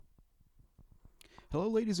Hello,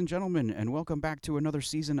 ladies and gentlemen, and welcome back to another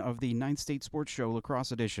season of the Ninth State Sports Show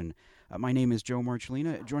Lacrosse Edition. My name is Joe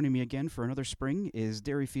Marcellina. Joining me again for another spring is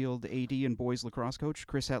Derryfield AD and boys lacrosse coach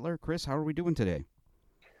Chris Hetler. Chris, how are we doing today?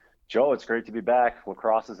 Joe, it's great to be back.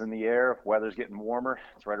 Lacrosse is in the air. Weather's getting warmer.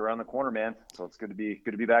 It's right around the corner, man. So it's good to be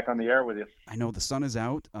back on the air with you. I know the sun is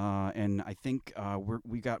out, and I think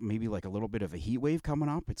we got maybe like a little bit of a heat wave coming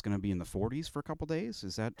up. It's going to be in the 40s for a couple days.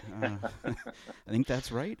 Is that? I think that's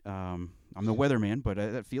right. I'm the weatherman, but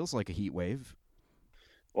that feels like a heat wave.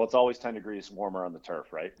 Well, it's always 10 degrees warmer on the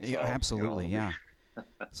turf, right? Yeah, So, absolutely, yeah.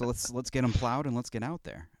 So let's get them plowed and let's get out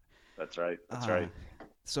there. that's right. That's Uh, right.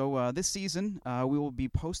 So this season, we will be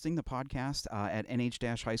posting the podcast at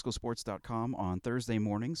nh-highschoolsports.com on Thursday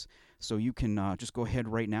mornings. So you can just go ahead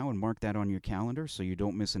right now and mark that on your calendar so you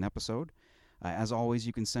don't miss an episode. As always,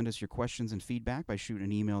 you can send us your questions and feedback by shooting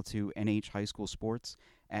an email to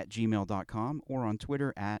nhhighschoolsports@gmail.com or on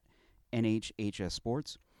Twitter at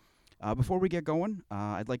nhhssports. Before we get going,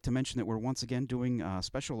 I'd like to mention that we're once again doing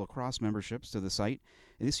special lacrosse memberships to the site.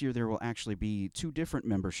 This year there will actually be two different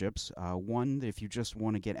memberships. One, if you just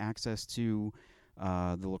want to get access to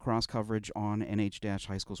the lacrosse coverage on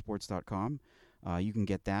nh-highschoolsports.com, you can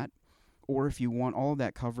get that. Or if you want all of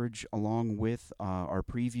that coverage along with our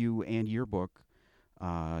preview and yearbook,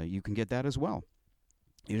 you can get that as well.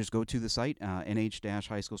 You just go to the site,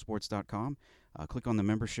 nh-highschoolsports.com, click on the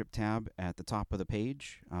membership tab at the top of the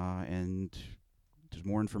page, and there's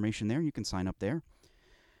more information there. You can sign up there.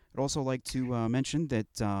 I'd also like to mention that,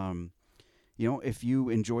 if you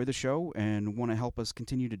enjoy the show and want to help us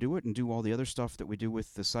continue to do it and do all the other stuff that we do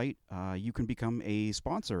with the site, you can become a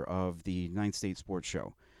sponsor of the Ninth State Sports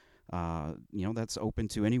Show. That's open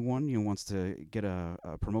to anyone who wants to get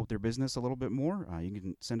promote their business a little bit more. You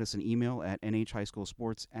can send us an email at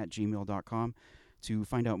nhhighschoolsports@gmail.com to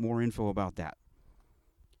find out more info about that.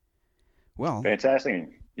 Well,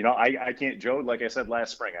 Fantastic. I can't, Joe, like I said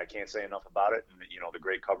last spring, I can't say enough about it. And, the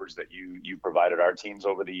great coverage that you provided our teams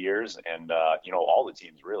over the years and, all the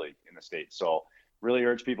teams really in the state. So really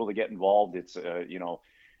urge people to get involved. It's,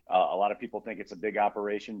 a lot of people think it's a big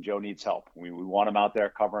operation. Joe needs help. We want him out there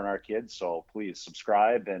covering our kids. So please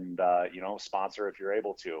subscribe and, sponsor if you're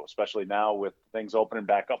able to, especially now with things opening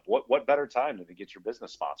back up. What better time than to get your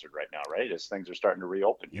business sponsored right now, right? As things are starting to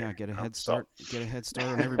reopen here. Yeah, get a head start. Get a head start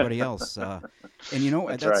on everybody else. And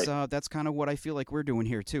That's that's right. that's kind of what I feel like we're doing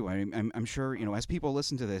here too. I'm sure as people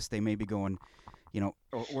listen to this, they may be going,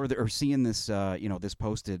 or seeing this this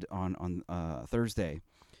posted on Thursday.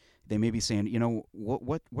 They may be saying,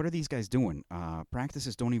 what are these guys doing?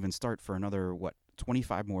 Practices don't even start for another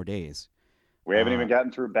 25 more days. We haven't even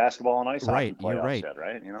gotten through basketball and ice hockey Right, you're playoffs right. yet,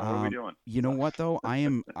 right? What are we doing? You know what though? I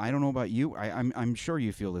don't know about you. I'm sure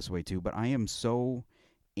you feel this way too, but I am so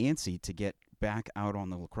antsy to get back out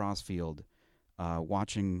on the lacrosse field,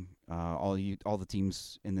 watching all the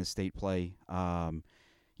teams in this state play.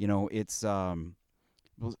 It's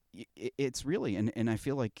well, it's really, and I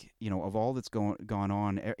feel like of all that's gone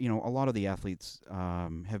on, a lot of the athletes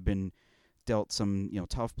have been dealt some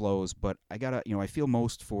tough blows, but I feel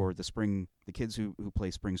most for the kids who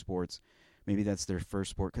play spring sports. Maybe that's their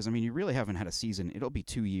first sport because you really haven't had a season. It'll be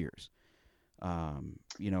 2 years, and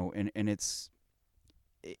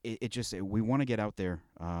it just we want to get out there,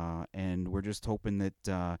 and we're just hoping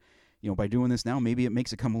that by doing this now, maybe it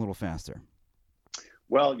makes it come a little faster.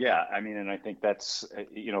 Well, yeah, and I think that's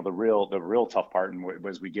the real tough part, and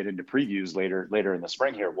as we get into previews later in the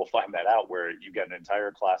spring here, we'll find that out where you get an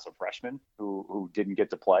entire class of freshmen who didn't get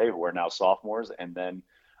to play, who are now sophomores, and then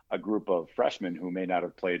a group of freshmen who may not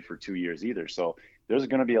have played for 2 years either. So there's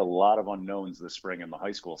going to be a lot of unknowns this spring in the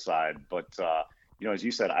high school side, but as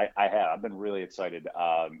you said, I've been really excited.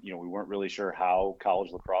 We weren't really sure how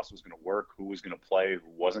college lacrosse was going to work, who was going to play,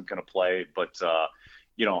 who wasn't going to play, but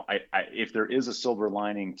if there is a silver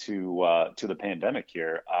lining to the pandemic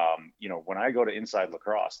here, when I go to Inside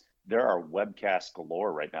Lacrosse, there are webcasts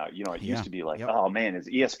galore right now. It Yeah. used to be like, Yep. oh man, is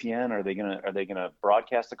ESPN, are they gonna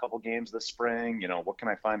broadcast a couple games this spring? What can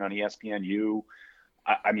I find on ESPNU?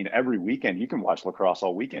 Every weekend you can watch lacrosse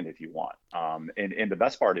all weekend if you want. And the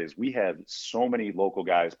best part is we have so many local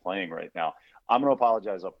guys playing right now. I'm going to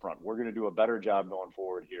apologize up front. We're going to do a better job going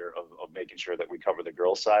forward here of making sure that we cover the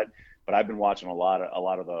girls' side. But I've been watching a lot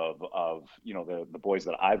of the boys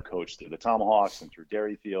that I've coached through the Tomahawks and through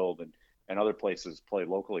Derryfield and other places play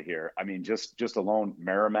locally here. Just alone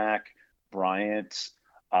Merrimack, Bryant.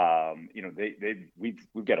 We've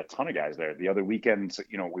got a ton of guys there. The other weekend,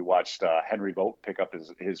 we watched Henry Vogt pick up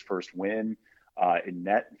his first win in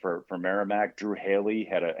net for Merrimack. Drew Haley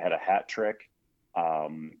had a hat trick.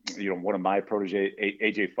 One of my protege,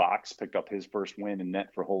 AJ Fox, picked up his first win in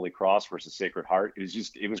net for Holy Cross versus Sacred Heart.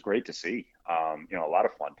 It was great to see. A lot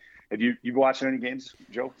of fun. Have you watched any games,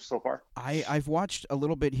 Joe, so far? I've watched a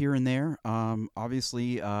little bit here and there.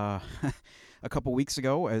 Obviously, a couple weeks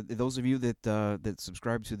ago, those of you that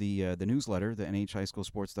subscribe to the newsletter, the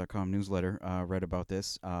nhhighschoolsports.com newsletter, read about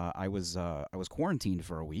this. I was quarantined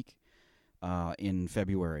for a week in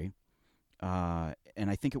February, and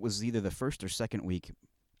I think it was either the first or second week,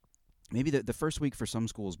 maybe the first week for some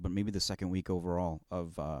schools, but maybe the second week overall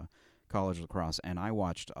of college lacrosse, and I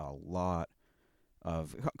watched a lot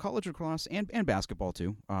of college lacrosse and basketball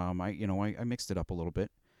too. I mixed it up a little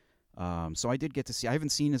bit. So I did get to see. I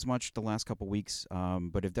haven't seen as much the last couple weeks,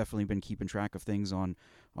 but have definitely been keeping track of things on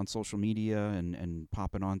social media and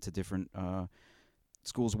popping on to different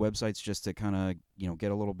schools' websites just to kind of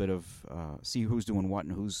get a little bit of see who's doing what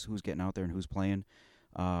and who's getting out there and who's playing.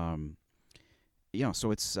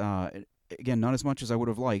 So it's again not as much as I would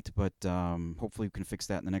have liked, but hopefully we can fix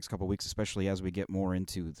that in the next couple weeks, especially as we get more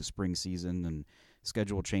into the spring season and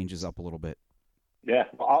schedule changes up a little bit. Yeah,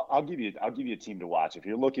 well, I'll give you a team to watch. If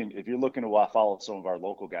you're looking to follow some of our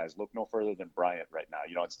local guys, look no further than Bryant right now.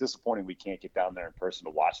 It's disappointing we can't get down there in person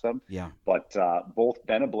to watch them. Yeah. But both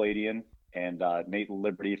Ben Abladian and Nate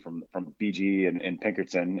Liberty from BG and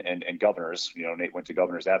Pinkerton and Governors. Nate went to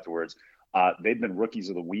Governors afterwards. They've been rookies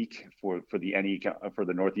of the week for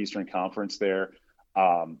the Northeastern Conference there.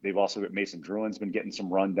 They've also got Mason Druin's been getting some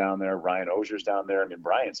run down there. Ryan Ozier's down there. I mean,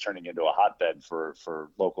 Bryant's turning into a hotbed for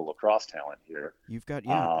local lacrosse talent here. You've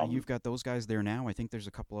got those guys there now. I think there's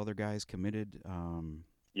a couple other guys committed.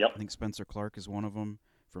 Yep. I think Spencer Clark is one of them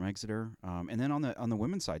from Exeter. And then on the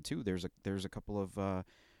women's side too, there's a couple of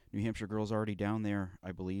New Hampshire girls already down there,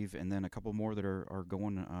 I believe, and then a couple more that are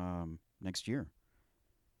going next year.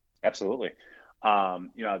 Absolutely. I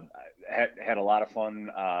had a lot of fun,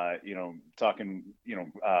 talking,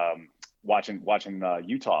 watching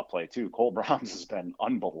Utah play too. Cole Browns has been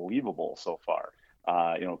unbelievable so far.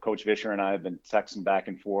 Coach Vischer and I have been texting back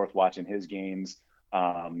and forth, watching his games.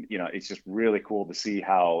 It's just really cool to see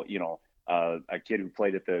how, a kid who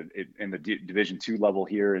played in the Division II level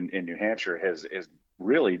here in New Hampshire has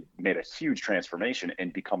really made a huge transformation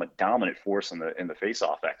and become a dominant force in the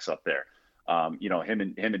face-off X up there. Him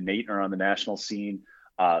and Nate are on the national scene.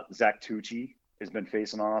 Zach Tucci has been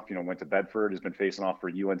facing off, went to Bedford, has been facing off for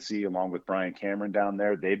UNC along with Brian Cameron down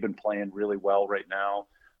there. They've been playing really well right now.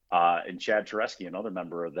 And Chad Tereski, another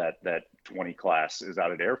member of that 20 class, is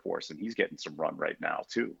out at Air Force, and he's getting some run right now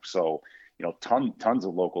too. So, tons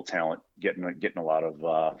of local talent getting a lot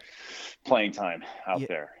of playing time out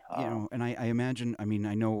there. And I imagine, I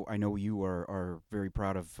know you are very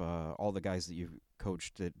proud of all the guys that you've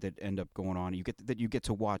coached that end up going on. You get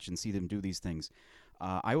to watch and see them do these things.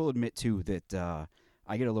 I will admit too that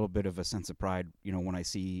I get a little bit of a sense of pride, when I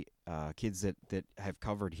see kids that have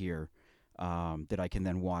covered here that I can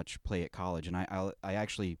then watch play at college. And I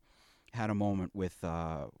actually had a moment with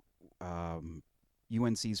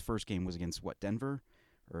UNC's first game was against Denver,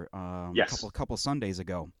 or yes. a couple Sundays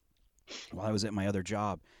ago. While I was at my other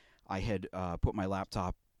job, I had put my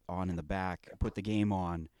laptop on in the back, put the game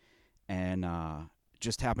on, and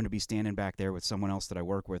just happened to be standing back there with someone else that I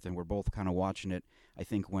work with, and we're both kind of watching it. I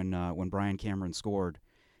think when Brian Cameron scored,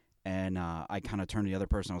 and I kind of turned to the other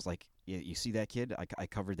person. I was like, "You see that kid? I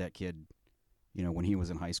covered that kid, when he was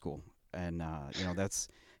in high school." And that's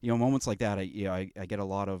moments like that. I get a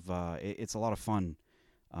lot of it's a lot of fun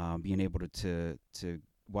being able to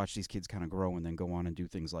watch these kids kind of grow and then go on and do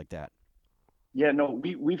things like that. Yeah, no,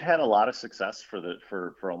 we've had a lot of success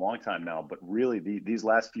for a long time now, but really these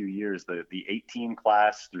last few years, the 18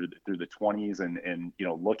 class through the 20s and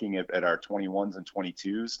looking at our 21s and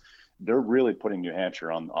 22s, they're really putting New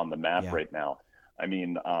Hampshire on the map right now. I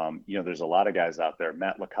mean, there's a lot of guys out there.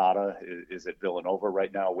 Matt Licata is at Villanova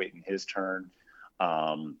right now, waiting his turn.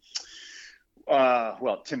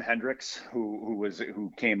 Tim Hendricks,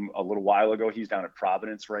 who came a little while ago, he's down at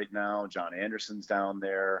Providence right now. John Anderson's down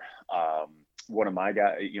there. One of my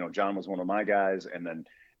guys, John was one of my guys, and then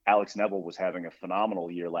Alex Neville was having a phenomenal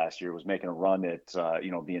year last year. Was making a run at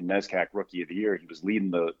being NESCAC Rookie of the Year. He was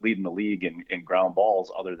leading the league in ground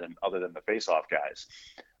balls, other than the faceoff guys.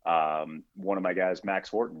 One of my guys, Max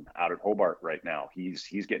Horton, out at Hobart right now. He's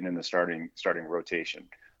getting in the starting rotation.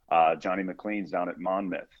 Johnny McLean's down at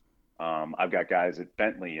Monmouth. I've got guys at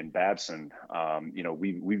Bentley and Babson.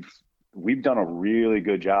 We've done a really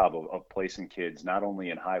good job of placing kids not only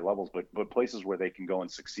in high levels but places where they can go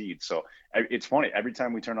and succeed. So it's funny, every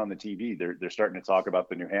time we turn on the TV, they're starting to talk about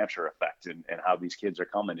the New Hampshire effect and how these kids are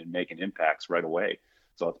coming and making impacts right away.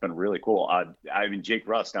 So it's been really cool. I mean, Jake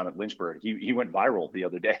Russ down at Lynchburg, he went viral the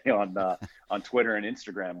other day on Twitter and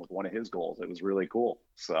Instagram with one of his goals. It was really cool.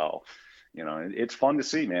 So, it's fun to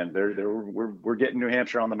see, man. We're getting New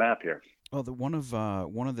Hampshire on the map here. Well, one of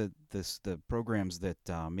the programs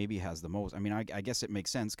that maybe has the most. I mean, I guess it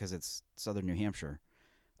makes sense because it's Southern New Hampshire.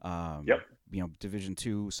 Yep. Division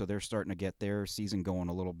II, so they're starting to get their season going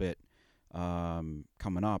a little bit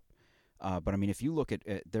coming up. But I mean, if you look at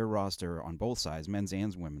their roster on both sides, men's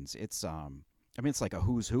and women's, it's it's like a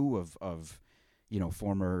who's who of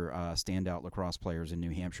former standout lacrosse players in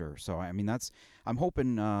New Hampshire. So I mean, I'm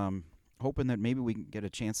hoping that maybe we can get a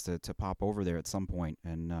chance to pop over there at some point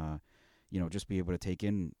and just be able to take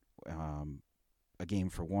in a game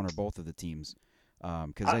for one or both of the teams.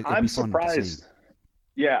 Because I'm surprised.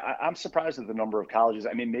 Yeah, I'm surprised at the number of colleges.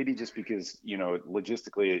 I mean, maybe just because,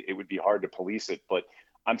 logistically it would be hard to police it, but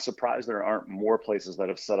I'm surprised there aren't more places that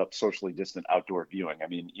have set up socially distant outdoor viewing. I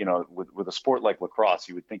mean, with a sport like lacrosse,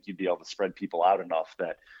 you would think you'd be able to spread people out enough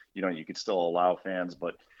that, you could still allow fans,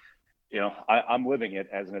 but I'm living it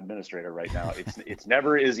as an administrator right now. It's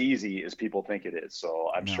never as easy as people think it is.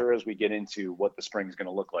 So I'm sure as we get into what the spring is going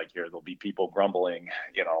to look like here, there'll be people grumbling,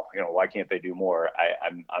 why can't they do more?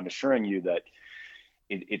 I'm assuring you that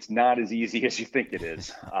it's not as easy as you think it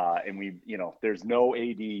is. And there's no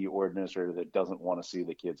AD or administrator that doesn't want to see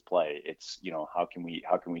the kids play. It's, how can we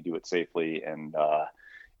do it safely and,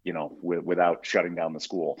 without shutting down the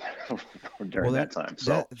school during that time.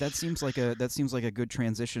 So that seems like a good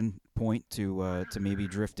transition point to maybe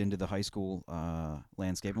drift into the high school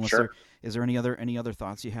landscape. Sure. Is there any other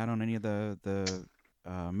thoughts you had on any of the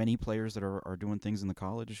many players that are doing things in the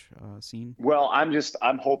college scene? Well,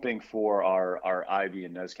 I'm hoping for our Ivy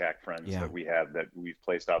and NESCAC friends that we've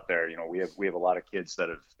placed out there. We have a lot of kids that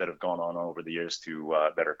have gone on over the years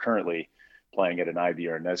that are currently playing at an Ivy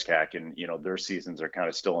or a NESCAC, and their seasons are kind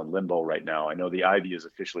of still in limbo right now. I know the Ivy has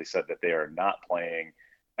officially said that they are not playing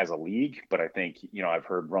as a league, but I think I've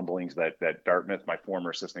heard rumblings that Dartmouth, my former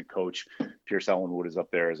assistant coach, Pierce Ellenwood, is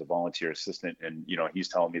up there as a volunteer assistant, and he's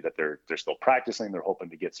telling me that they're still practicing. They're hoping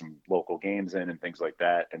to get some local games in and things like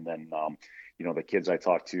that. And then the kids I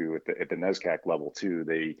talked to at the NESCAC level too,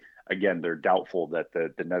 they're doubtful that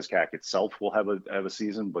the NESCAC itself will have a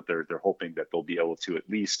season, but they're hoping that they'll be able to at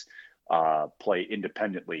least play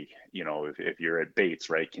independently. If you're at Bates,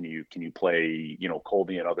 right, can you play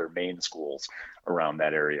Colby and other main schools around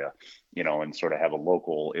that area, and sort of have a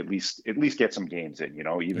local at least get some games in,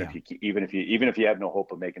 even if you have no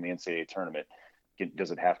hope of making the NCAA tournament,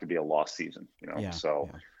 does it have to be a lost season?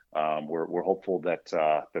 We're hopeful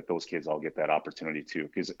that those kids all get that opportunity too,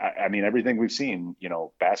 because I mean, everything we've seen,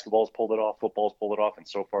 basketball's pulled it off, football's pulled it off, and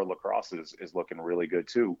so far lacrosse is looking really good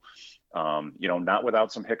too. Not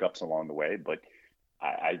without some hiccups along the way, but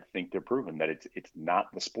I think they're proven that it's not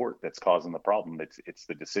the sport that's causing the problem. It's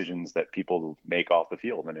the decisions that people make off the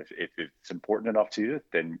field, and if it's important enough to you,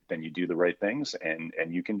 then you do the right things and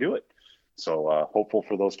you can do it. So hopeful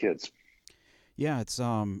for those kids. Yeah, it's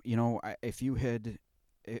if you had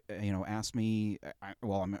asked me,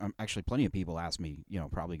 I'm actually plenty of people asked me,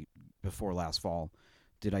 probably before last fall,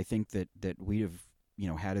 did I think that we'd have,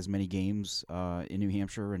 had as many games in New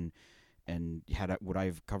Hampshire and would I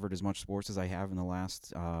have covered as much sports as I have in the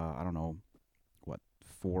last, I don't know,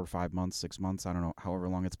 4 or 5 months, 6 months, I don't know, however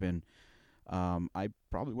long it's been. I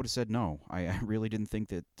probably would have said no. I really didn't think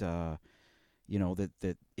that,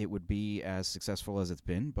 that it would be as successful as it's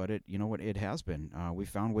been, but it has been. We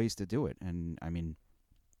found ways to do it. And I mean,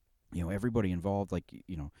 everybody involved, like,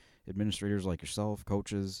 administrators like yourself,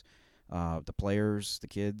 coaches, the players, the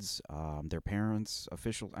kids, their parents,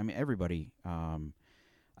 officials. I mean, everybody,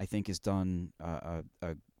 I think, has done a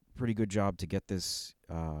pretty good job to get this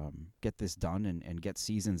done and get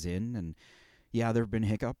seasons in. And yeah, there have been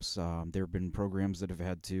hiccups. There have been programs that have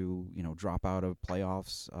had to, drop out of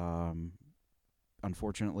playoffs,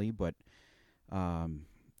 unfortunately, but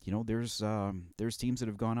there's teams that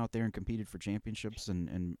have gone out there and competed for championships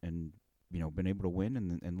and been able to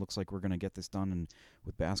win, and looks like we're going to get this done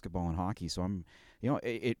with basketball and hockey. So I'm,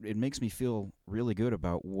 it makes me feel really good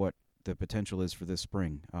about what the potential is for this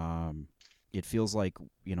spring. It feels like,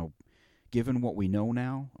 given what we know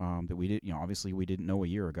now, that we did, obviously we didn't know a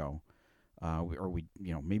year ago, or we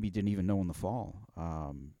maybe didn't even know in the fall.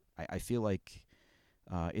 I feel like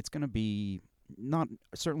it's going to be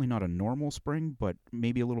certainly not a normal spring, but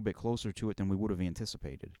maybe a little bit closer to it than we would have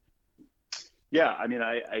anticipated. Yeah, I mean,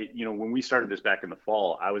 I when we started this back in the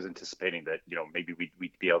fall, I was anticipating that maybe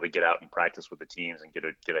we'd be able to get out and practice with the teams and get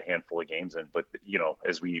a handful of games in. But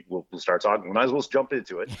as we'll start talking, we might as well jump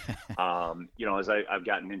into it. As I've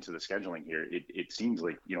gotten into the scheduling here, it seems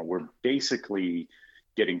like we're basically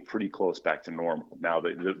getting pretty close back to normal. Now,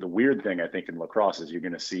 the weird thing I think in lacrosse is you're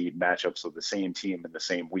going to see matchups of the same team in the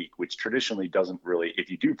same week, which traditionally doesn't really, if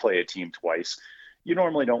you do play a team twice, you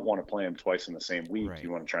normally don't want to play them twice in the same week. Right.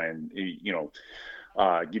 You want to try and,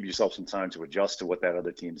 give yourself some time to adjust to what that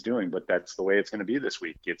other team's doing. But that's the way it's going to be this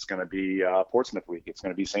week. It's going to be Portsmouth week. It's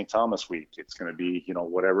going to be St. Thomas week. It's going to be,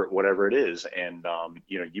 whatever it is. And,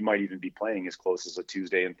 you might even be playing as close as a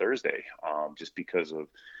Tuesday and Thursday just because of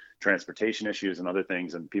transportation issues and other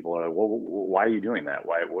things. And people are like, well, why are you doing that?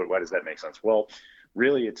 Why does that make sense? Well,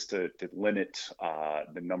 really it's to limit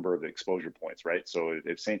the number of exposure points, right? So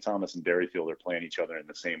if St. Thomas and Derryfield are playing each other in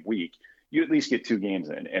the same week, you at least get 2 games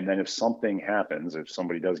in. And then if something happens, if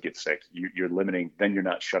somebody does get sick, you're limiting, then you're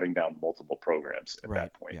not shutting down multiple programs at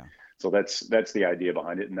that point. Yeah. So that's the idea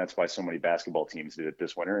behind it. And that's why so many basketball teams did it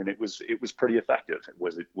this winter. And it was pretty effective.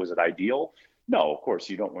 Was it ideal? No, of course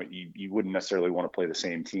you wouldn't necessarily want to play the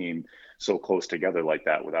same team so close together like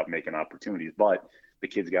that without making opportunities, but the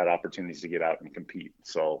kids got opportunities to get out and compete.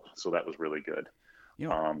 So that was really good.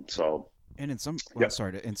 And in some,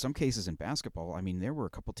 in some cases in basketball, I mean, there were a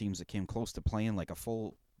couple teams that came close to playing like a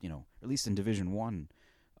full, at least in Division One,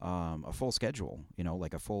 a full schedule,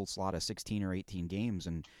 like a full slot of 16 or 18 games.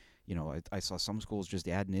 And, I saw some schools just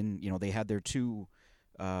adding in, they had their 2,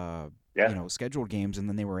 scheduled games, and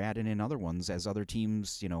then they were adding in other ones as other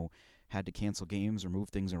teams, had to cancel games or move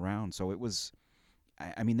things around. So it was,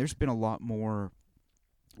 I mean, there's been a lot more,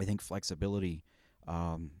 I think, flexibility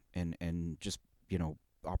and just,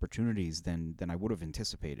 opportunities than I would have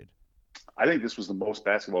anticipated. I think this was the most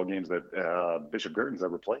basketball games that Bishop Girton's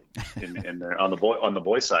ever played on the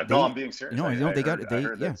boys side. No, I'm being serious.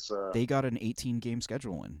 They got an 18-game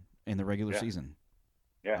schedule in the regular season.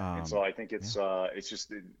 Yeah, and so I think it's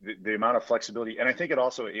just the amount of flexibility, and I think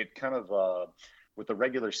it kind of with the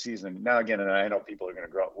regular season now again, and I know people are going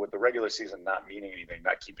to grow up with the regular season not meaning anything,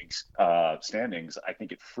 not keeping standings. I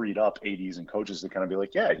think it freed up ADs and coaches to kind of be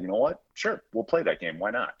like, yeah, you know what, sure, we'll play that game,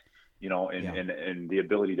 why not? And the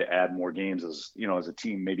ability to add more games as a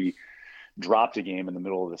team maybe dropped a game in the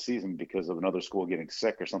middle of the season because of another school getting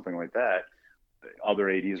sick or something like that. Other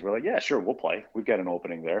ADs were like, yeah, sure, we'll play. We've got an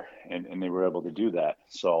opening there. And they were able to do that.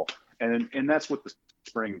 So, and that's what the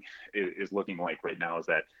spring is looking like right now is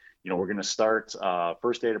that, we're going to start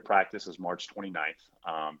first day of practice is March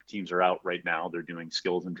 29th. Teams are out right now. They're doing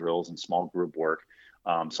skills and drills and small group work.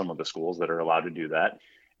 Some of the schools that are allowed to do that.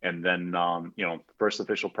 And then, first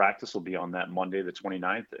official practice will be on that Monday, the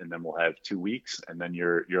 29th. And then we'll have 2 weeks. And then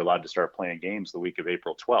you're allowed to start playing games the week of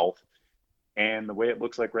April 12th. And the way it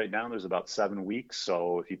looks like right now, there's about 7 weeks.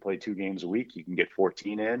 So if you play 2 games a week, you can get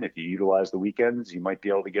 14 in. If you utilize the weekends, you might be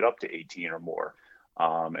able to get up to 18 or more.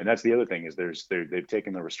 And that's the other thing is they've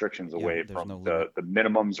taken the restrictions away from the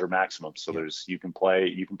minimums or maximums. So you can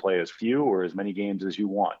play as few or as many games as you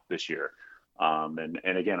want this year. And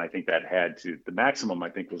again, I think that the maximum, I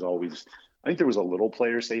think there was a little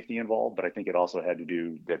player safety involved, but I think it also had to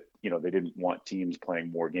do that, they didn't want teams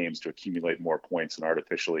playing more games to accumulate more points and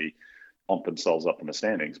artificially bump themselves up in the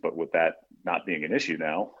standings. But with that not being an issue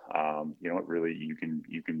now, it really, you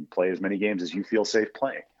can play as many games as you feel safe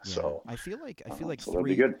playing. Yeah. So I feel like so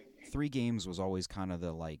 3 games was always kind of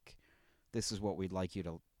the, like, this is what we'd like you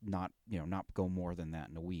to not go more than that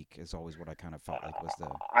in a week is always what I kind of felt like was the.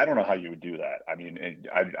 I don't know how you would do that. I mean,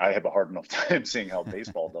 I have a hard enough time seeing how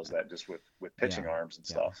baseball does that just with pitching arms and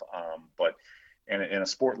stuff. But in a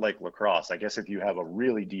sport like lacrosse, I guess if you have a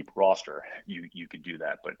really deep roster, you could do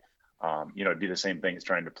that. But it'd be the same thing as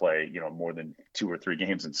trying to play, more than 2 or 3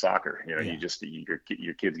 games in soccer.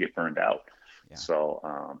 Your kids get burned out. Yeah.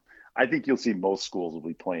 So I think you'll see most schools will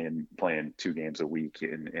be playing 2 games a week,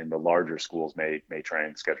 and the larger schools may try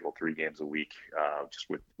and schedule 3 games a week, just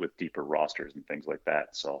with deeper rosters and things like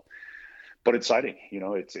that. So, but exciting,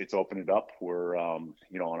 it's opened it up. We're, on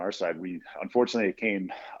our side, unfortunately it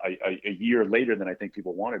came a year later than I think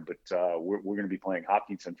people wanted, but we're going to be playing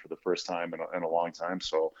Hopkinton for the first time in a long time.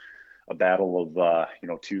 So a battle of,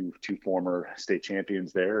 two former state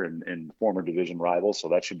champions there and former division rivals. So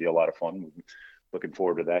that should be a lot of fun. Looking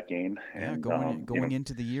forward to that game. Yeah, and, going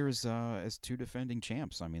into the year as 2 defending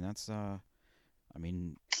champs. I mean, that's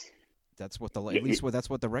that's what that's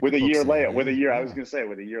what the record with a year layoff. Yeah. With a year, I was going to say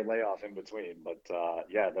with a year layoff in between, but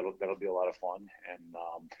that'll be a lot of fun.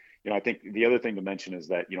 And I think the other thing to mention is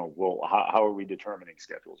that how are we determining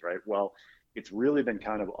schedules, right? Well, it's really been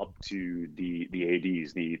kind of up to the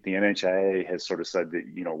ADs. The NHIA has sort of said that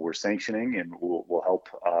we're sanctioning and we'll help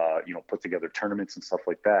put together tournaments and stuff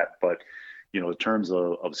like that, but in terms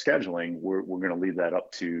of scheduling, we're going to leave that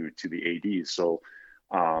up to the ADs. So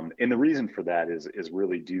And the reason for that is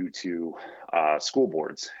really due to school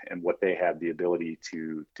boards and what they have the ability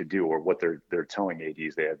to do, or what they're telling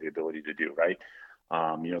ADs they have the ability to do. Right.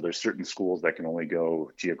 There's certain schools that can only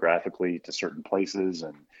go geographically to certain places,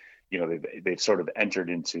 and they've sort of entered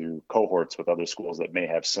into cohorts with other schools that may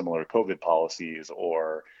have similar COVID policies,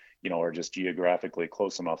 or are just geographically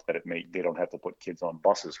close enough that they don't have to put kids on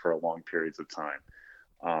buses for long periods of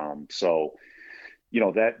time. So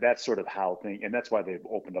that's sort of how and that's why they've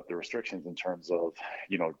opened up the restrictions in terms of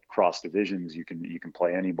cross divisions. You can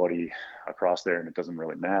play anybody across there, and it doesn't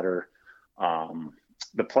really matter.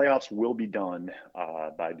 The playoffs will be done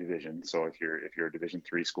by division. So if you're a Division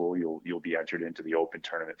III school, you'll be entered into the open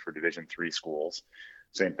tournament for Division III schools.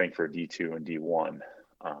 Same thing for D2 and D1.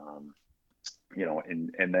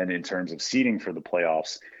 And then in terms of seeding for the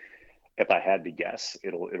playoffs, if I had to guess,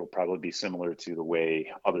 it'll probably be similar to the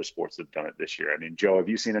way other sports have done it this year. I mean, Joe, have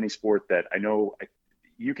you seen any sport that I know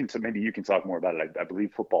maybe you can talk more about it? I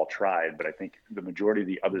believe football tried, but I think the majority of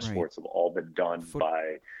the other sports have all been done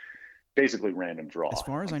by basically random draw. As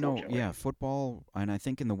far as I know, yeah, football, and I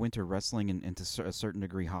think in the winter wrestling and to a certain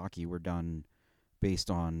degree hockey were done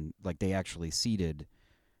based on, like, they actually seeded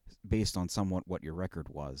based on somewhat what your record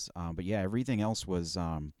was. But yeah, everything else was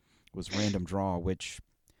random draw, which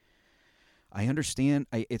I understand.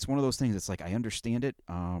 It's one of those things. It's like I understand it,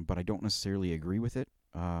 but I don't necessarily agree with it.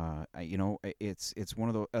 It's one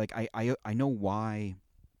of those, like, I know why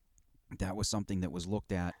that was something that was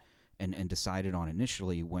looked at and decided on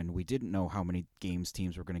initially when we didn't know how many games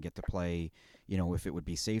teams were going to get to play, if it would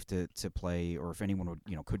be safe to play, or if anyone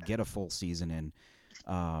would, could get a full season in.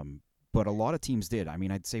 But a lot of teams did. I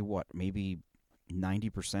mean, I'd say maybe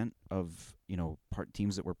 90% of,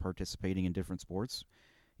 teams that were participating in different sports,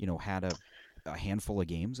 had a handful of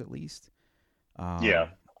games at least. Yeah.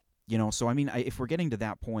 So I mean, if we're getting to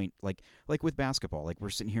that point, like with basketball, like we're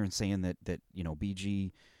sitting here and saying that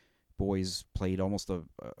BG boys played almost a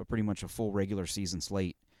pretty much a full regular season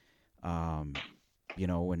slate, and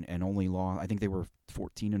only lost. I think they were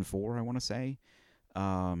 14-4. I want to say,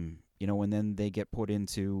 and then they get put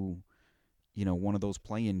into, one of those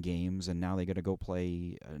play-in games, and now they got to go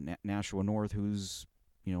play Nashua North, who's,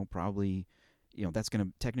 probably, that's going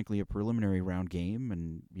to technically a preliminary round game,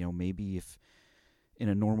 and maybe if in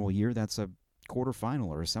a normal year that's a quarterfinal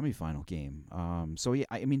or a semifinal game. So yeah,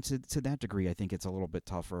 I mean to that degree, I think it's a little bit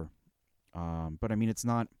tougher. But I mean, it's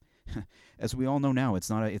not, as we all know now, it's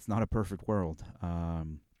not a perfect world.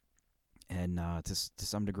 And to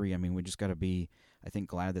some degree, I mean, we just got to be, I think,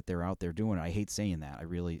 glad that they're out there doing it. I hate saying that, I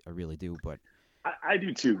really do, but I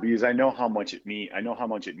do too, because I know how much it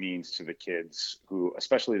means to the kids who,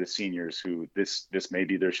 especially the seniors, who this may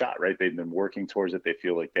be their shot, right? They've been working towards it. They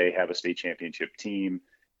feel like they have a state championship team,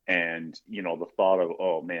 and the thought of,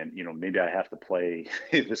 oh man, maybe I have to play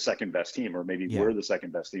the second best team, or maybe we're the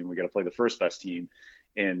second best team. We got to play the first best team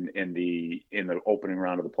in the opening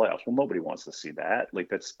round of the playoffs. Well, nobody wants to see that. Like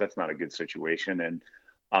that's not a good situation. And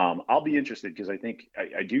I'll be interested, because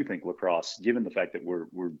I do think lacrosse, given the fact that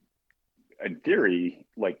we're in theory,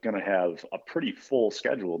 like, going to have a pretty full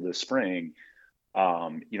schedule this spring,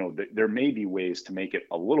 there may be ways to make it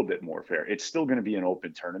a little bit more fair. It's still going to be an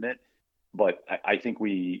open tournament, but I think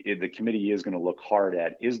the committee is going to look hard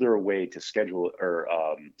at, is there a way to schedule or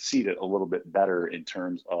seed it a little bit better in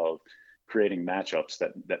terms of creating matchups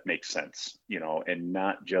that make sense, and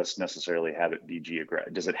not just necessarily have it be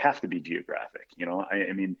geographic. Does it have to be geographic?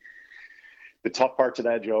 I mean, the tough part to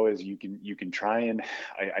that, Joe, is you can try and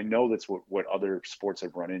I know that's what other sports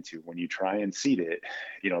have run into. When you try and seed it,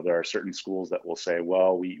 there are certain schools that will say,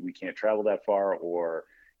 well, we can't travel that far, or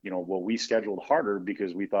well, we scheduled harder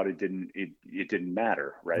because we thought it didn't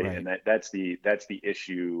matter, right? And that's the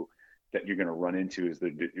issue that you're going to run into, is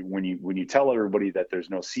that when you tell everybody that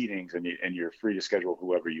there's no seedings and you're free to schedule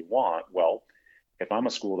whoever you want. Well, if I'm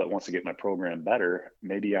a school that wants to get my program better,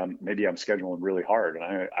 maybe I'm scheduling really hard, and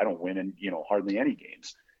I don't win in hardly any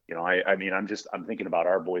games. I mean, I'm thinking about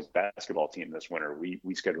our boys basketball team this winter.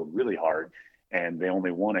 We scheduled really hard, and they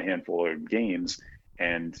only won a handful of games,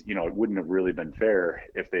 and it wouldn't have really been fair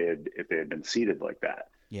if they had been seeded like that.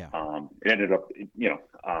 Yeah. It ended up,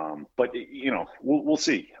 but we'll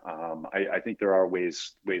see. I think there are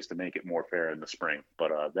ways to make it more fair in the spring,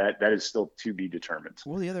 but that is still to be determined.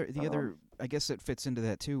 Well, the other, I guess it fits into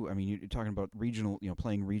that too. I mean, you're talking about regional,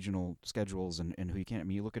 playing regional schedules and who you can't. I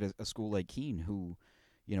mean, you look at a school like Keene, who,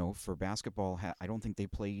 for basketball, I don't think they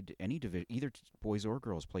played any division, either boys or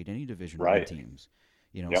girls played any Division I teams.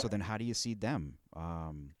 Yep. So then how do you seed them?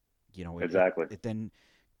 Exactly. It then,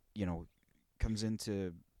 comes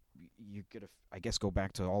into, you could, I guess, go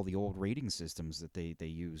back to all the old rating systems that they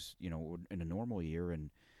use, in a normal year, and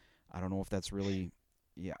I don't know if that's really,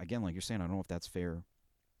 yeah. Again, like you're saying, I don't know if that's fair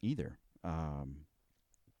either.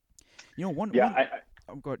 Yeah, one.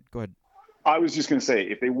 Oh, go ahead. I was just going to say,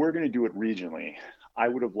 if they were going to do it regionally, I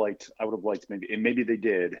would have liked maybe, and maybe they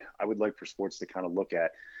did. I would like for sports to kind of look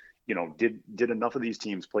at, did enough of these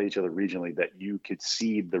teams play each other regionally that you could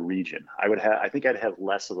seed the region? I think I'd have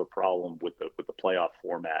less of a problem with the playoff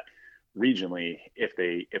format regionally if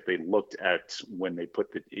they looked at when they put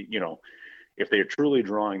if they are truly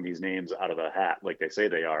drawing these names out of a hat like they say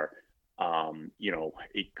they are.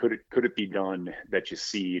 Could it be done that you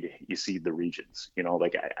seed the regions?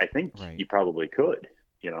 Like I think Right. you probably could.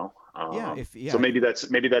 So maybe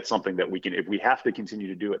that's something that we can, if we have to continue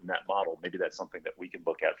to do it in that model, maybe that's something that we can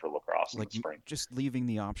look at for lacrosse in the spring. Just leaving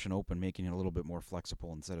the option open, making it a little bit more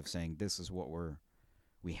flexible instead of saying this is what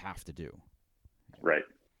we have to do. Right.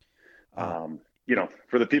 For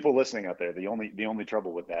the people listening out there, the only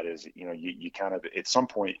trouble with that is, you kind of, at some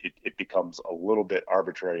point it becomes a little bit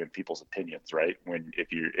arbitrary in people's opinions, right? If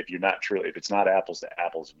it's not apples to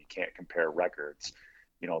apples and you can't compare records,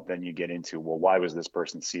 then you get into, well, why was this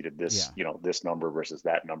person seated this, this number versus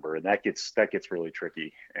that number? And that gets really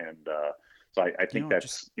tricky. And, so I think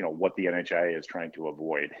that's what the NHIA is trying to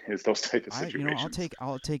avoid is those type of situations.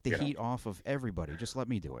 I'll take the heat off of everybody. Just let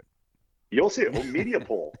me do it. You'll see it. We'll media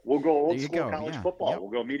poll. We'll go old school college football. Yep.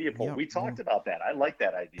 We'll go media poll. Yep. We talked about that. I like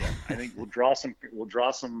that idea. I think we'll draw some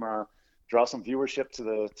viewership to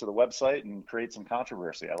the website and create some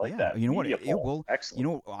controversy. I like that. You know media what? It will.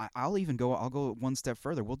 Excellent. I'll go one step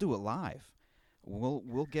further. We'll do it live.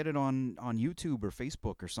 We'll get it on YouTube or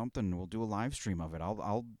Facebook or something. We'll do a live stream of it.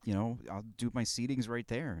 I'll do my seedings right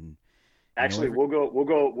there. And actually, we'll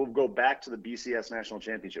go back to the BCS National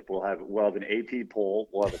Championship. We'll have an AP poll.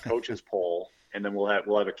 We'll have a coaches poll, and then we'll have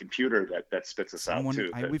a computer that spits us out too.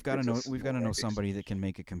 We've got to know somebody that can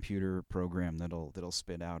make a computer program that'll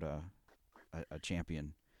spit out a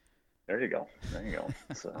champion. There you go.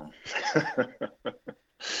 So.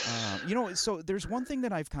 So there's one thing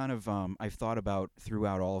that I've kind of I've thought about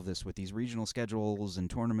throughout all of this with these regional schedules and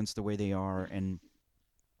tournaments the way they are, and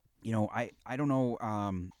I don't know.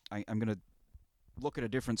 I'm gonna look at a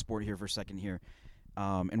different sport here for a second here,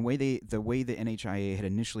 and the way the NHIA had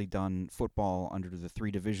initially done football under the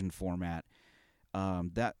 3-division format,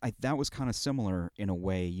 that was kind of similar in a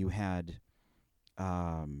way. You had,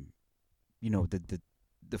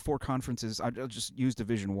 the 4 conferences. I'll just use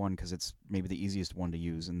Division 1 because it's maybe the easiest one to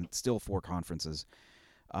use, and it's still 4 conferences.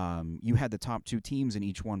 You had the top 2 teams in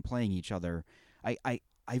each one playing each other.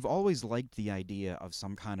 I've always liked the idea of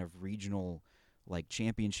some kind of regional, like,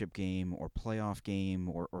 championship game or playoff game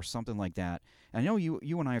or something like that. And I know you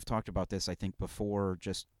and I have talked about this, I think, before,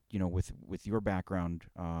 just with your background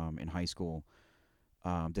in high school,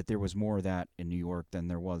 that there was more of that in New York than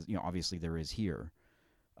there was. Obviously there is here.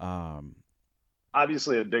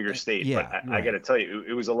 Obviously a bigger state, but I got to tell you,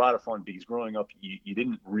 it was a lot of fun because growing up, you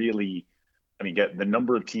didn't really, get the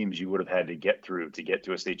number of teams you would have had to get through to get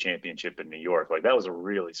to a state championship in New York. Like, that was a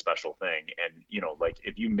really special thing. And, like,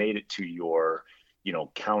 if you made it to your,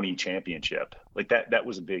 county championship, like that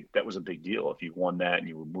was a big deal. If you won that and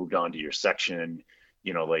you moved on to your section,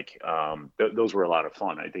 those were a lot of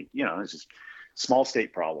fun. I think, it's just small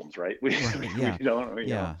state problems, right?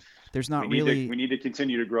 There's not we need to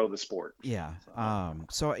continue to grow the sport. Yeah. I'm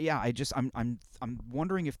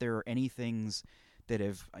wondering if there are any things that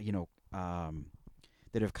have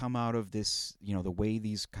come out of this, the way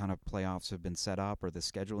these kind of playoffs have been set up or the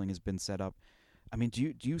scheduling has been set up.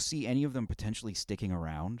 Do you see any of them potentially sticking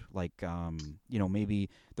around? Like, maybe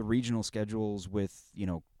the regional schedules with,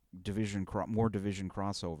 more division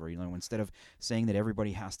crossover. Instead of saying that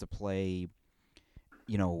everybody has to play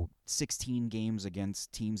 16 games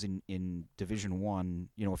against teams in Division 1.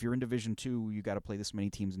 If you're in Division 2, you got to play this many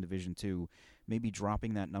teams in Division 2. Maybe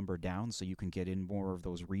dropping that number down so you can get in more of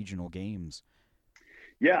those regional games.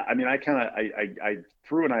 Yeah, I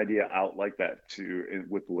threw an idea out like that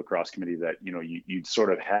with the lacrosse committee that you'd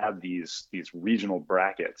sort of have these regional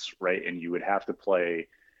brackets, right? And you would have to play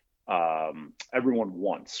everyone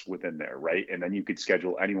once within there, right? And then you could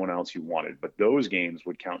schedule anyone else you wanted, but those games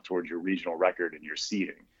would count towards your regional record and your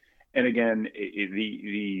seeding. And again,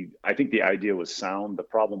 I think the idea was sound. The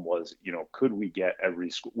problem was, could we get every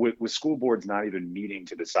school with school boards not even meeting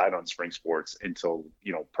to decide on spring sports until,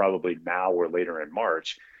 probably now or later in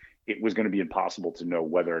March, it was going to be impossible to know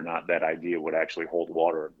whether or not that idea would actually hold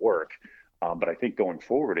water and work. But I think going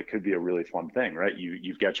forward, it could be a really fun thing, right?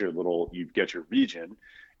 You've got your region,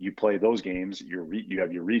 you play those games, you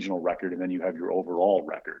have your regional record, and then you have your overall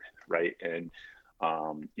record, right? And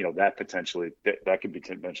That that could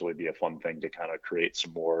potentially be a fun thing to kind of create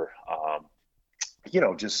some more,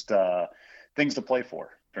 just things to play for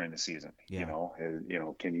during the season. Yeah.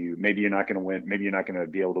 Can you, maybe you're not going to win, maybe you're not going to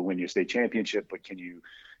be able to win your state championship, but can you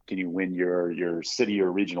win your city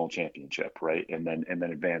or regional championship, right? And then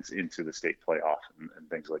advance into the state playoff and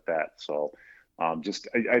things like that. So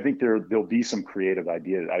I think there'll be some creative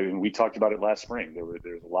ideas. I mean, we talked about it last spring.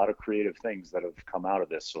 There's a lot of creative things that have come out of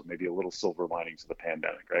this. So maybe a little silver lining to the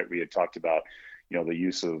pandemic, right? We had talked about, the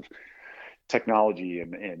use of technology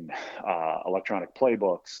and electronic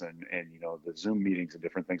playbooks and the Zoom meetings and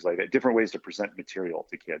different things like that, different ways to present material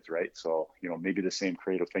to kids, right? So maybe the same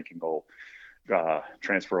creative thinking will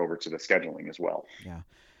transfer over to the scheduling as well. Yeah.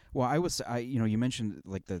 Well, you mentioned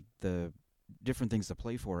like the different things to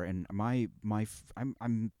play for, and I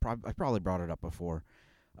probably brought it up before,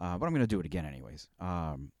 but I'm going to do it again anyways.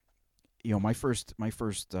 My first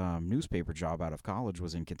newspaper job out of college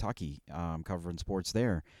was in Kentucky, covering sports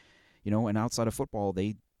there. And outside of football,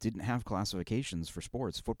 they didn't have classifications for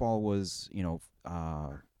sports. Football was,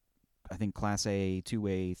 I think Class A,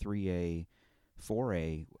 2A, 3A,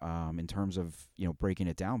 4A, in terms of breaking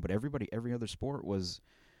it down. But every other sport was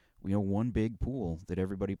one big pool that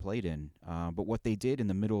everybody played in. But what they did in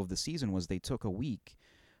the middle of the season was they took a week,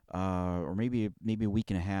 or maybe a week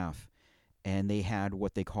and a half, and they had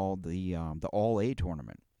what they called the All A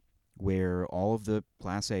tournament, where all of the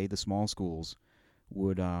Class A, the small schools,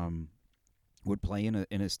 would play in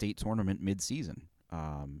a state tournament mid-season.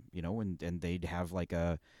 And they'd have like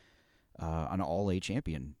an All A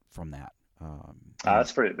champion from that.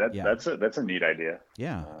 That's pretty. That's a neat idea.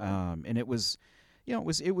 Yeah, and it was.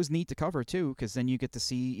 It was neat to cover too, because then you get to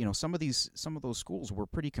see, some of those schools were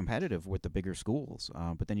pretty competitive with the bigger schools,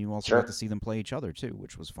 but then you also got to see them play each other too,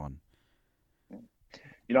 which was fun.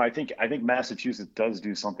 I think Massachusetts does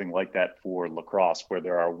do something like that for lacrosse, where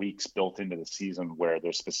there are weeks built into the season where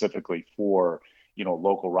they're specifically for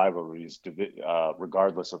local rivalries,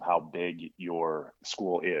 regardless of how big your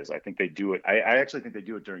school is. I think they do it. I actually think they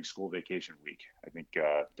do it during school vacation week. I think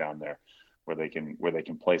down there, where they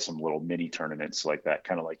can play some little mini tournaments like that,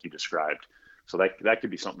 kind of like you described. So that could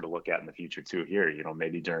be something to look at in the future too. Here,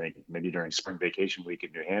 maybe during spring vacation week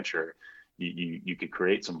in New Hampshire, you could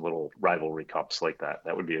create some little rivalry cups like that.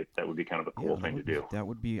 That would be kind of a cool thing to do. That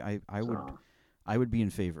would be I would be in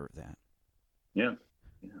favor of that. Yeah.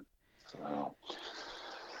 So,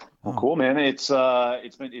 well, cool, man. It's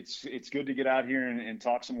good to get out here and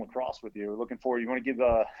talk some lacrosse with you. We're looking forward. You want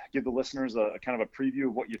to give the listeners a kind of a preview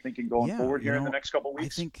of what you're thinking going forward here in the next couple of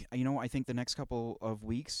weeks? I think the next couple of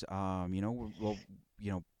weeks, we'll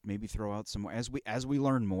maybe throw out some as we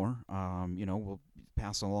learn more. We'll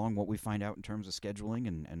pass along what we find out in terms of scheduling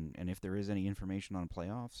and if there is any information on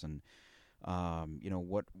playoffs and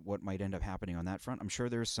what might end up happening on that front. I'm sure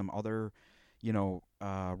there's some other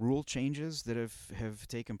rule changes that have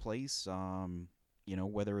taken place,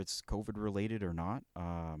 whether it's COVID related or not.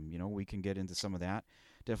 We can get into some of that.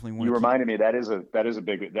 Definitely want. You reminded me that is a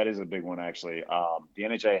big one actually. The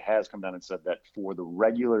NHA has come down and said that for the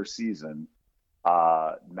regular season,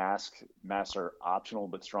 masks are optional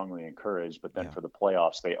but strongly encouraged. But then for the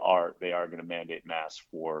playoffs, they are going to mandate masks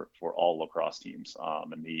for all lacrosse teams.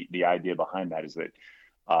 And the idea behind that is that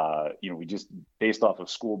we just, based off of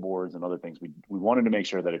school boards and other things, we wanted to make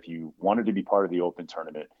sure that if you wanted to be part of the open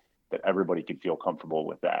tournament, that everybody could feel comfortable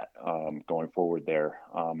with that going forward there,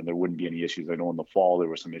 and there wouldn't be any issues. I know in the fall there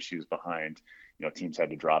were some issues behind, teams had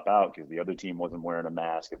to drop out because the other team wasn't wearing a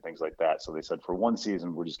mask and things like that. So they said for one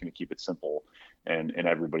season we're just going to keep it simple, and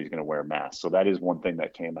everybody's going to wear masks. So that is one thing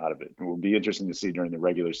that came out of it. It will be interesting to see during the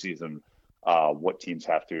regular season what teams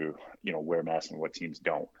have to wear masks and what teams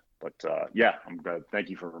don't. But I'm glad. Thank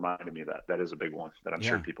you for reminding me of that. That is a big one that I'm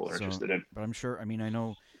sure people are interested in. But I'm sure. I mean, I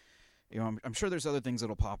know. I'm sure there's other things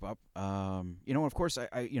that'll pop up. Of course,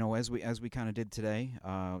 I as we kind of did today,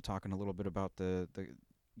 talking a little bit about the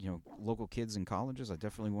local kids in colleges. I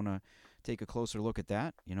definitely want to take a closer look at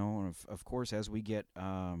that. And of course, as we get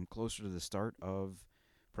closer to the start of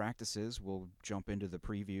practices, we'll jump into the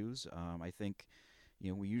previews. I think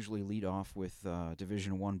we usually lead off with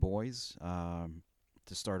Division I boys.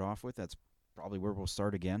 To start off with, that's probably where we'll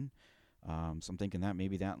start again. So I'm thinking that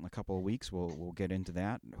maybe that in a couple of weeks we'll get into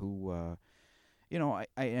that.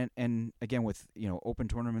 And again with open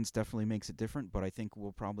tournaments definitely makes it different, but I think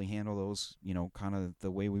we'll probably handle those kind of the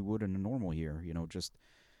way we would in a normal year. Just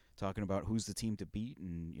talking about who's the team to beat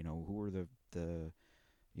and who are the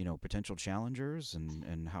potential challengers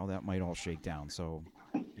and how that might all shake down. So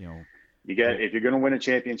if you're going to win a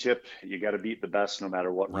championship, you got to beat the best no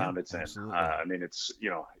matter what Yeah, round it's in. absolutely. I mean, it's,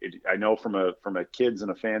 I know from a kids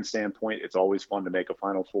and a fan standpoint, it's always fun to make a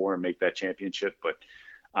Final Four and make that championship. But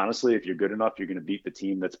honestly, if you're good enough, you're going to beat the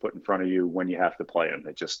team that's put in front of you when you have to play them.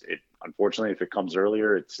 Unfortunately, if it comes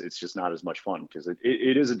earlier, it's just not as much fun because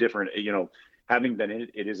it is a different, having been in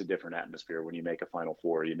it, it is a different atmosphere when you make a Final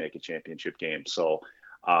Four, you make a championship game. So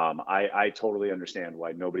I totally understand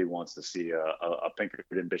why nobody wants to see a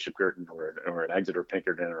Pinkerton Bishop Girton or an Exeter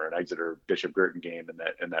Pinkerton or an Exeter Bishop Girton game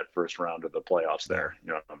in that first round of the playoffs. There,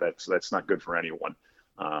 that's not good for anyone.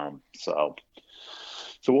 So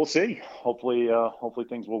we'll see. Hopefully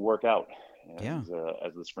things will work out as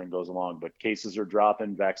the spring goes along. But cases are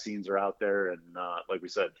dropping, vaccines are out there, and like we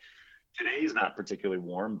said, today is not particularly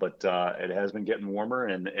warm, but it has been getting warmer,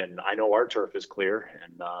 and I know our turf is clear,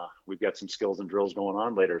 and we've got some skills and drills going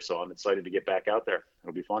on later, so I'm excited to get back out there.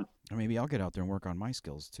 It'll be fun. Or maybe I'll get out there and work on my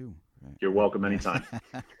skills too. You're welcome anytime.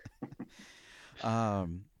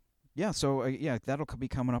 So that'll be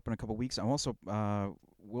coming up in a couple weeks. I'm also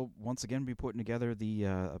we'll once again be putting together the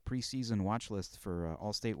preseason watch list for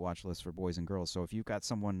all-state watch list for boys and girls. So if you've got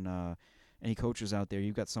someone, any coaches out there,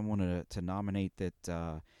 you've got someone to nominate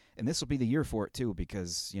that. And this will be the year for it too,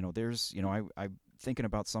 because there's I'm thinking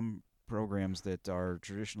about some programs that are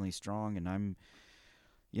traditionally strong, and I'm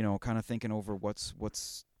kind of thinking over what's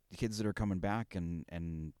the kids that are coming back,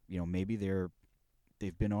 and maybe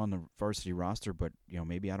they've been on the varsity roster, but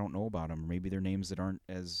maybe I don't know about them, or maybe they're names that aren't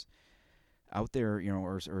as out there,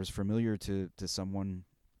 or as familiar to someone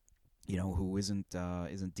who isn't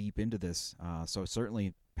deep into this. So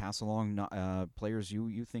certainly pass along players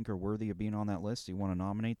you think are worthy of being on that list. You want to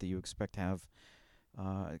nominate that you expect to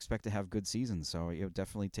have good seasons. So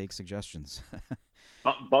definitely take suggestions.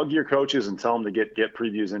 Bug your coaches and tell them to get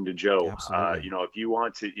previews into Joe. Absolutely. If you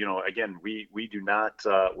want to, again, we do not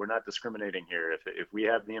we're not discriminating here. If we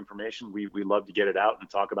have the information, we love to get it out and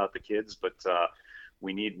talk about the kids, but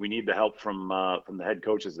we need the help from the head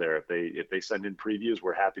coaches there. If they send in previews,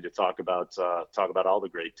 we're happy to talk about all the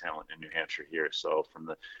great talent in New Hampshire here. So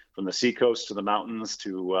from the seacoast to the mountains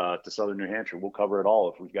to southern New Hampshire, we'll cover it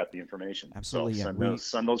all if we've got the information. Absolutely. So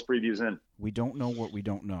send those previews in. We don't know what we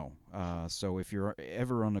don't know. So if you're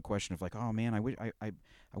ever on the question of like, oh man, I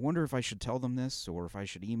wonder if I should tell them this or if I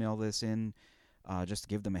should email this in, just to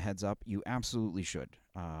give them a heads up, you absolutely should.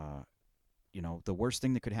 The worst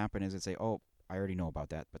thing that could happen is it'd say, oh, I already know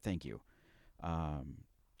about that, but thank you.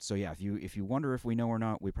 So yeah, if you wonder if we know or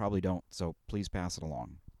not, we probably don't. So please pass it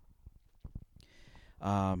along.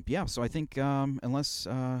 So I think unless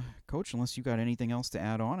you got anything else to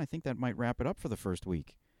add on, I think that might wrap it up for the first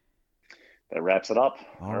week. That wraps it up.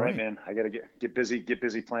 All right, man. I got to get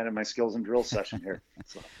busy planning my skills and drill session here.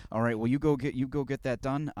 So. All right. Well, you go get that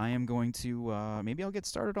done. I am going to maybe I'll get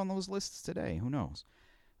started on those lists today. Who knows?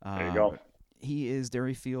 There you go. He is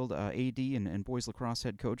Derryfield AD and boys lacrosse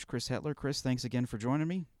head coach Chris Hetler. Chris, thanks again for joining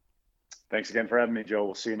me. Thanks again for having me, Joe.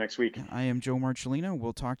 We'll see you next week. I am Joe Marcellino.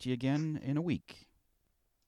 We'll talk to you again in a week.